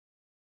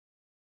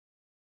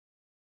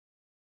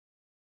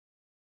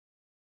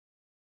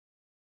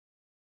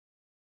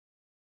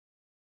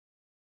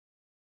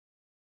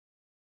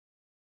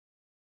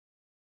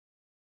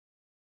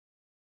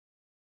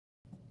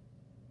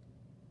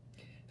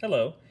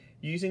Hello.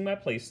 Using my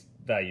place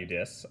value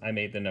discs, I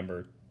made the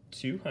number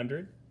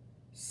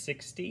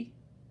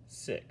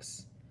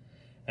 266.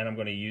 And I'm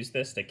going to use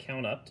this to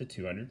count up to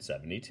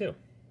 272.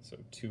 So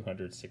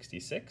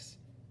 266,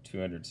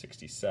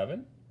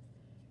 267,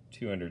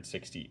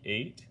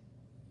 268,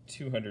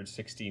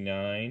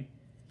 269,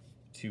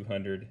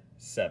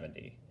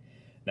 270.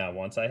 Now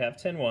once I have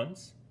 10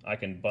 ones, I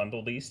can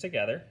bundle these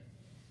together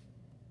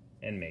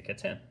and make a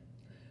 10.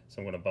 So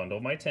I'm going to bundle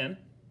my 10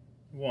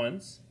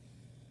 ones,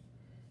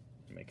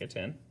 make a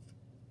 10.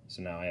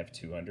 So now I have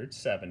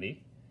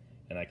 270,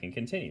 and I can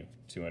continue.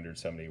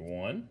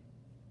 271,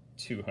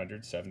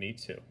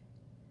 272.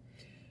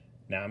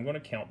 Now I'm going to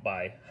count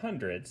by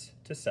hundreds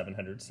to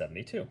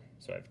 772.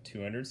 So I have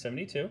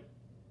 272,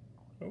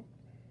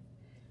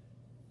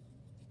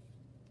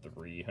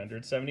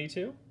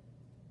 372,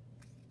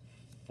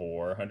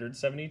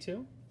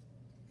 472,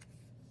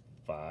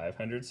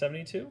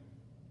 572,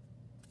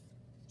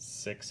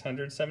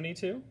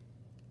 672,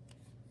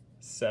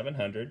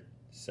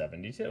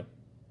 772.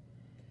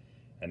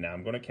 And now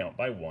I'm going to count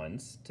by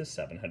ones to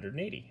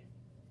 780.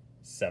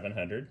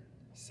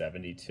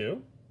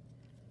 772,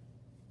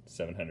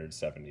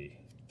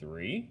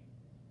 773,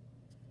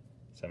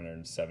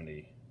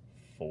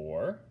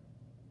 774,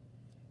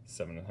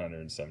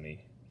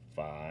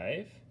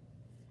 775,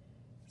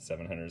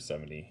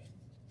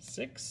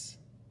 776,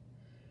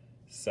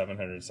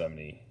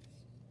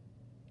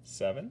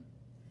 777,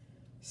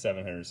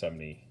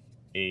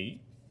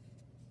 778,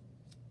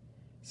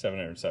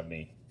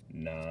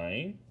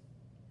 779,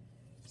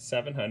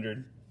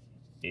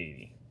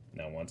 780.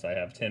 Now once I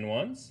have 10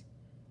 ones,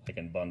 I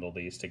can bundle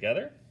these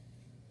together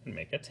and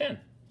make a 10,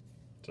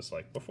 just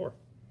like before.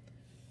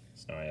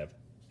 So now I have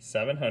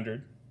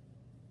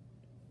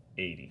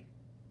 780.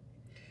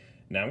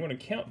 Now I'm going to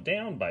count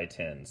down by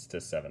tens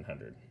to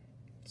 700.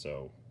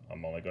 So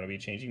I'm only going to be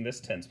changing this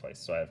tens place.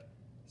 So I have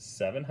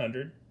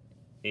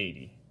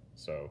 780.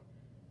 So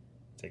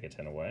take a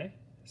 10 away.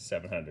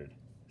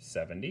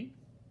 770,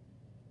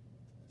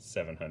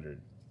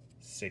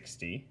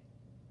 760,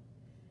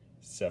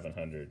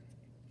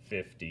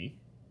 750,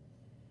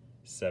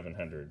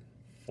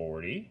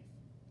 740,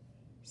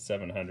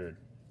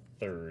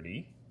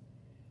 730,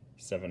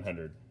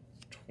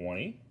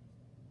 720,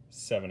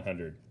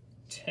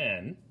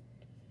 710,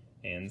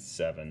 and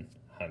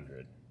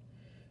 700.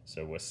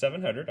 So with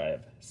 700, I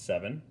have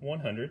 7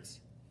 100s,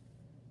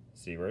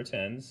 0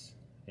 10s,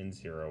 and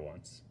 0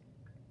 1s.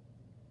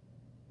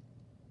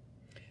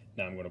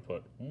 Now I'm going to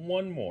put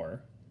one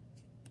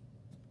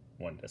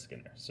disc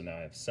in there. So now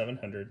I have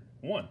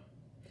 701.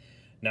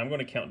 Now I'm going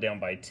to count down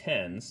by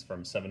tens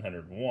from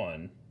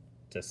 701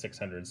 to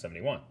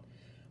 671.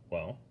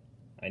 Well,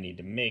 I need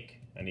to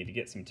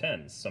get some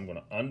tens, so I'm going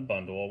to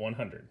unbundle a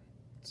 100.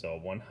 So a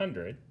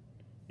 100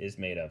 is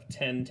made of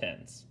 10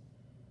 tens.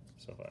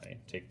 So if I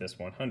take this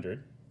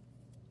 100,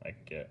 I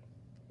can get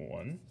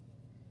 1,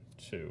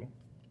 2,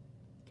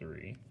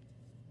 3,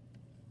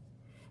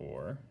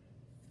 4,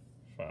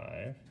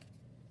 5,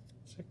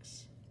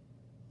 6,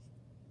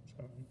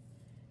 7,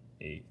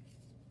 8,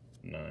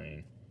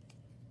 9,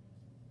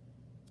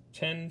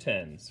 10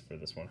 tens for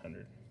this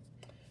 100.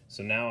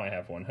 So now I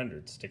have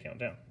 100s to count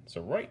down. So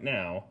right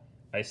now,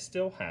 I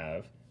still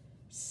have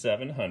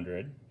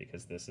 700,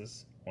 because this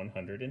is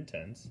 100 in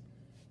tens,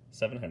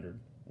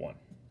 701.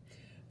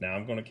 Now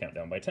I'm going to count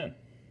down by 10.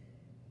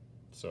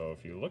 So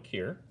if you look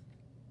here,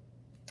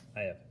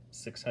 I have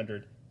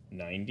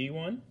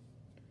 691,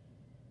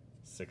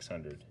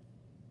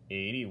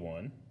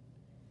 681,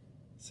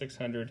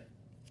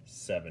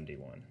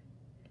 671.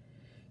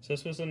 So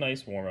this was a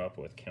nice warm-up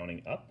with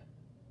counting up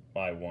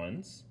by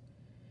ones,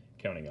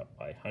 counting up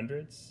by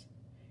hundreds,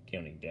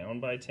 counting down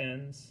by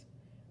tens,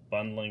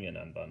 bundling and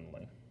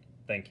unbundling.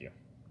 Thank you.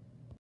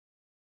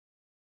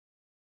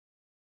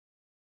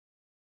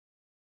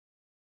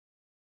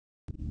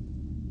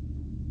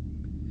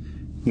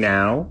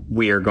 Now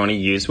we are going to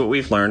use what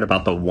we've learned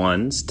about the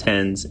ones,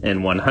 tens,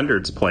 and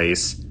 100s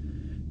place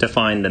to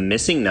find the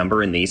missing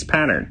number in these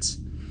patterns.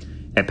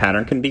 A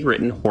pattern can be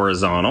written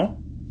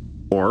horizontal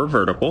or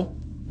vertical,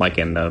 like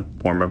in the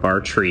form of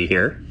our tree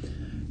here.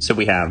 So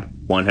we have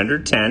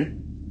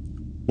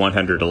 110,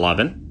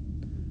 111,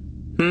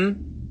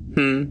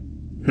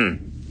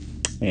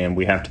 and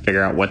we have to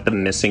figure out what the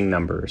missing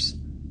numbers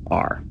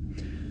are.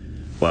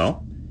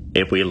 Well,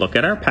 if we look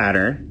at our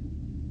pattern,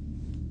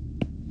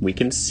 we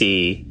can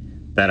see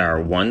that our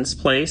ones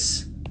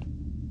place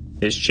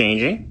is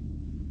changing.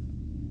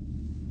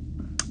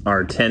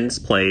 Our tens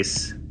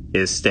place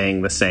is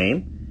staying the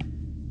same,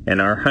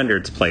 and our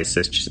hundreds place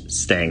is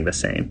staying the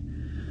same.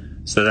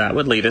 So that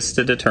would lead us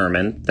to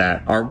determine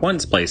that our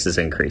ones place is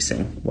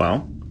increasing.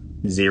 Well,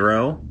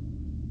 0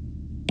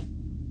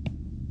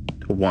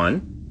 to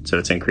 1, so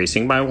it's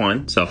increasing by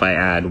 1. So if I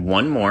add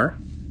one more,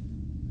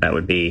 that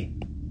would be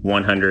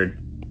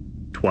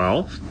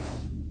 112.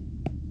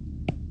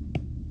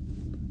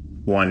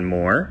 One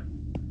more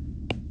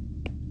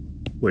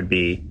would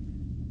be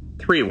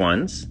 3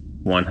 ones,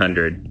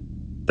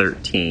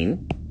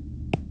 113.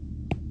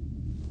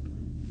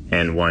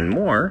 And one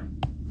more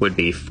would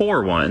be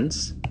 4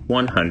 ones,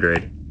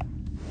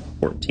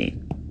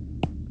 114.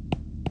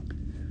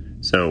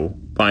 So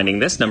finding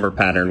this number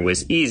pattern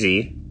was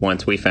easy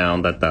once we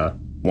found that the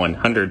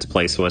 100s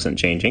place wasn't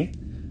changing,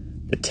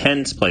 the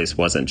 10s place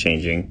wasn't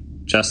changing,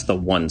 just the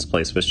 1s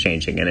place was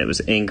changing, and it was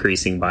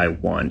increasing by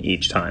 1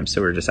 each time.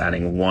 So we're just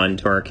adding 1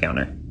 to our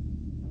counter.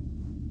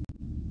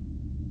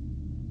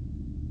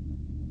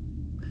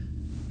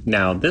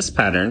 Now this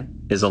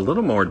pattern is a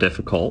little more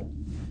difficult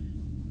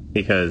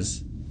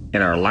because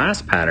in our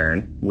last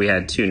pattern we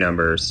had 2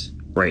 numbers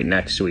right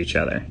next to each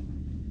other.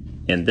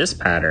 In this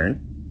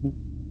pattern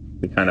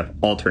we kind of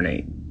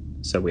alternate.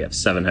 So we have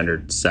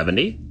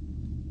 770,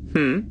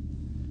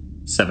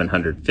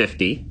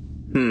 750,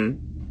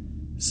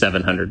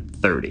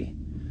 730.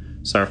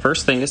 So our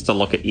first thing is to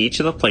look at each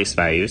of the place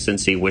values and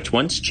see which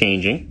one's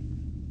changing.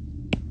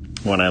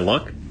 When I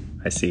look,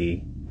 I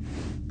see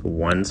the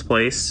 1's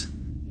place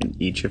in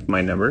each of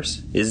my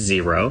numbers is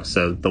 0,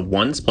 so the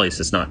 1's place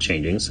is not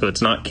changing, so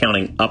it's not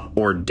counting up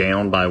or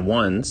down by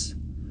 1's.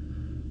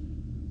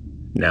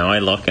 Now I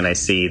look and I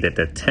see that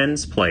the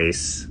 10's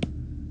place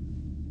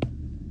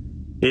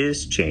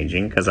is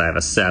changing because I have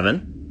a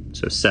 7,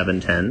 so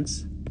 7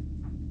 10s,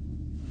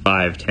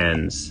 5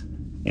 10s,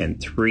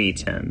 and 3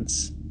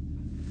 10s.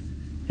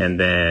 And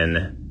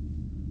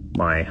then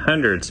my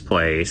 100's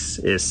place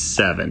is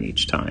 7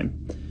 each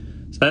time.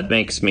 So that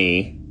makes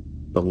me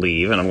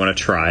believe, and I'm going to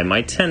try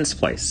my 10's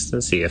place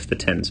to see if the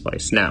 10's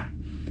place. Now,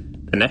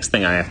 the next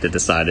thing I have to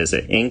decide, is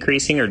it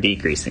increasing or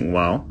decreasing?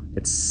 Well,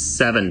 it's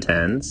 7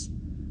 10s,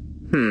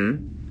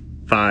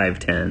 5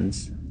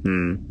 10s,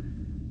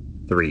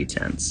 3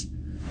 10s.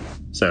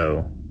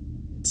 So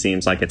it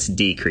seems like it's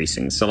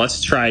decreasing. So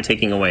let's try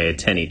taking away a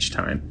 10 each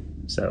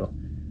time. So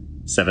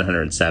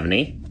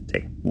 770,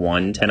 take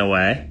 1 10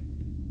 away.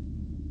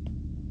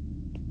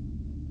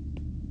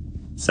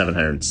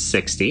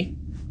 760.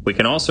 We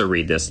can also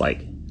read this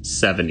like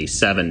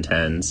 77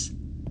 10s,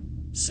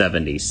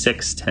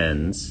 76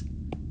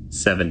 10s,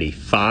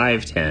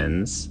 75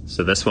 10s.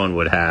 So this one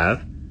would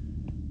have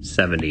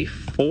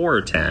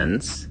 74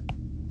 10s,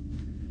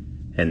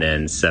 and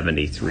then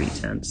 73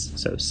 10s.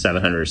 So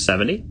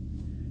 770,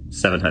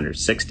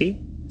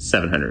 760,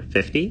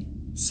 750,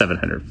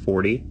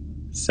 740,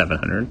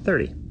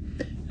 730.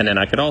 And then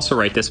I could also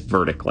write this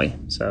vertically.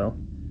 So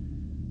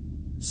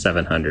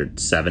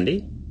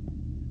 770,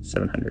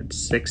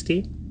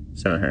 760,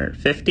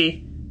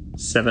 750,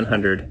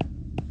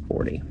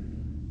 740.